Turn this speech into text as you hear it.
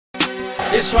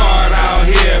It's hard out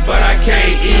here, but I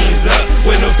can't ease up.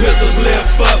 When the pistols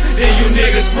lift up, then you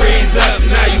niggas freeze up.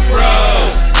 Now you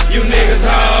froze, you niggas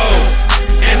hold.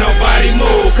 And nobody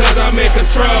move, cause I'm in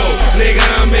control. Nigga,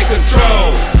 I'm in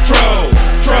control.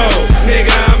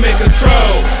 Nigga, I'm in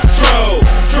control.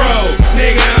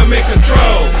 Nigga, I'm in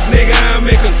control. Nigga, I'm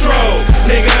in control.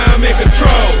 Nigga, I'm in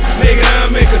control. Nigga,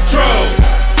 I'm in control.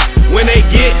 When they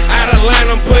get out of line,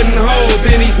 I'm putting holes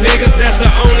in these niggas. That's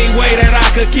the only way that I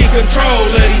could keep control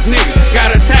of these niggas.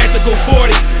 Got a tactical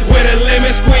 40 with a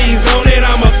lemon squeeze on it.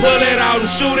 I'ma pull it out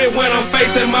and shoot it when I'm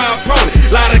facing my opponent.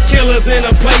 Lot of killers in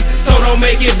the place, so don't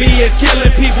make it be a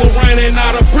killing. People running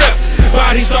out of breath,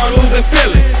 bodies start losing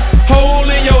feeling. Hole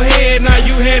in your head, now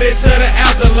you headed to the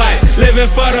afterlife. Living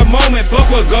for the moment, fuck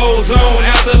what goes on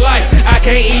after life. I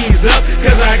can't ease up,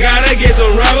 cause I gotta get the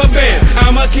rubber band.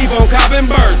 I'ma keep on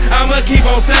copping birds, I'ma keep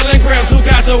on selling grams. Who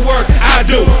got the work? I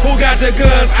do. Who got the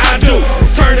guns? I do.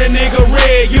 Turn a nigga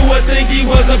red, you would think he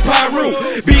was a Pyru.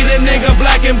 Beat a nigga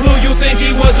black and blue, you think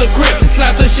he was a Crip.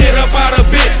 Slap the shit up out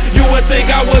of bitch, you would think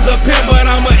I was a pimp. But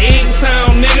I'm a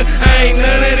Inktown nigga, I ain't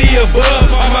none of the above.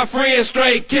 All my friends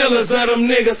straight killers, of them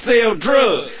niggas sell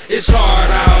drugs. It's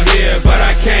hard out here, but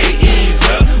I can't ease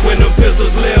up. When the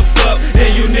pistols lift up,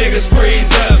 then you niggas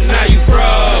freeze up. Now you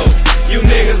froze, you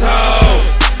niggas hold.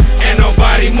 And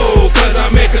nobody move, cause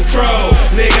I'm in control.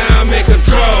 Nigga, I'm in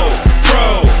control.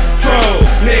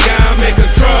 Nigga, I'm in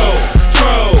control.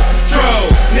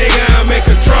 Nigga, I'm in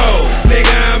control.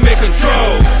 Nigga, I'm in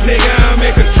control. Nigga, I'm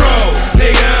in control.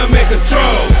 Nigga, I'm in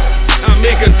control. I'm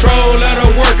in control of the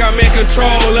work, I'm in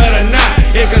control of the knot.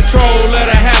 In control of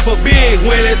the half a big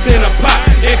when it's in a pot.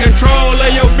 In control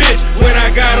of your bitch when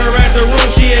I got her at the room.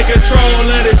 She in control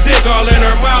of this dick all in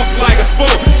her mouth like a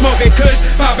spoon. Smoking kush,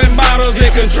 popping bottles,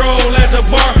 in control at the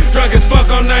bar. Drunk as fuck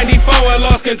on 94 and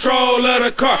lost control of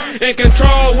the car. In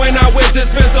control when I whip this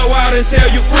pistol out and tell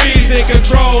you freeze. In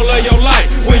control of your life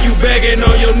when you begging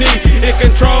on your knees. In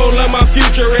control of my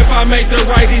future if I make the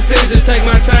right decisions. Take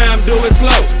my time, do it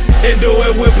slow and do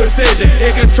it with precision.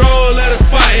 In control of the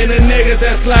spot and the niggas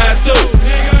that slide through.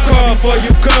 Call for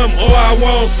you come or I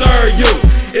won't serve you.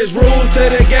 It's rules to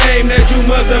the game that you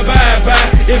must abide by.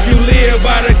 If you live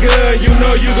by the good, you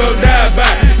know you gon' die by.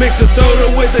 Mix the soda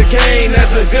with the cane,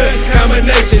 that's a good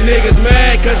combination. Niggas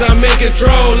mad cause I'm in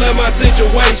control of my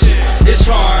situation. It's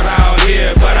hard out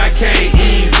here, but I can't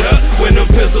ease up. When the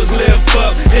pistols lift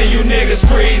up, then you niggas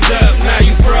freeze up. Now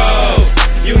you froze,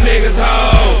 you niggas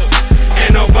hold.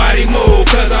 And nobody move,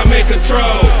 cause I'm in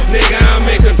control. Nigga, I'm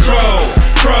in control.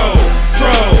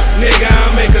 Nigga,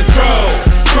 I'm in control.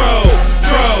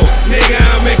 Nigga,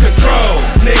 I'm in control.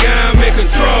 Nigga, I'm in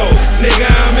control. Nigga,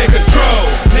 I'm in control.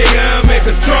 Nigga, I'm in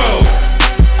control.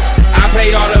 I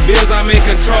pay all the bills, I'm in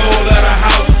control of the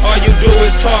house. All you do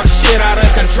is talk shit out of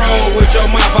control with your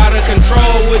mouth, out of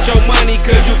control with your money,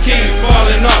 cause you keep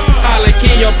falling off. Holla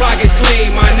key, your pockets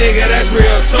clean, my nigga, that's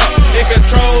real talk. In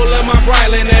control of my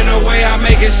Brightland and the way I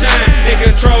make it shine. In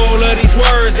control of these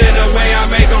words and the way I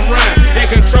make them rhyme. In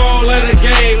control of the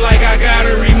game like I got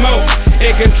a remote.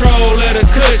 In control of the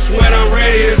kush when I'm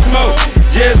ready to smoke.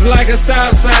 Just like a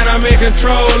stop sign, I'm in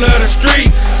control of the street.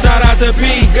 Shout out to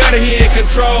P. Gutter, he in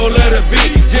control of the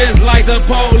beat. Just like the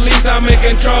police, I'm in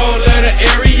control of the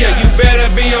area. You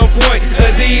better be on point,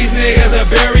 cause these niggas are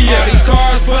barrier. These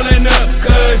cars pulling up,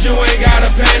 cause you ain't gotta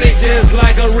panic. Just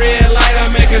like a red light,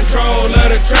 I'm in control of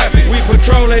the traffic. We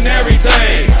patrolling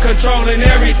everything, controlling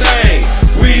everything.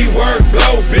 We work,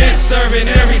 blow, bitch,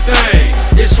 serving everything.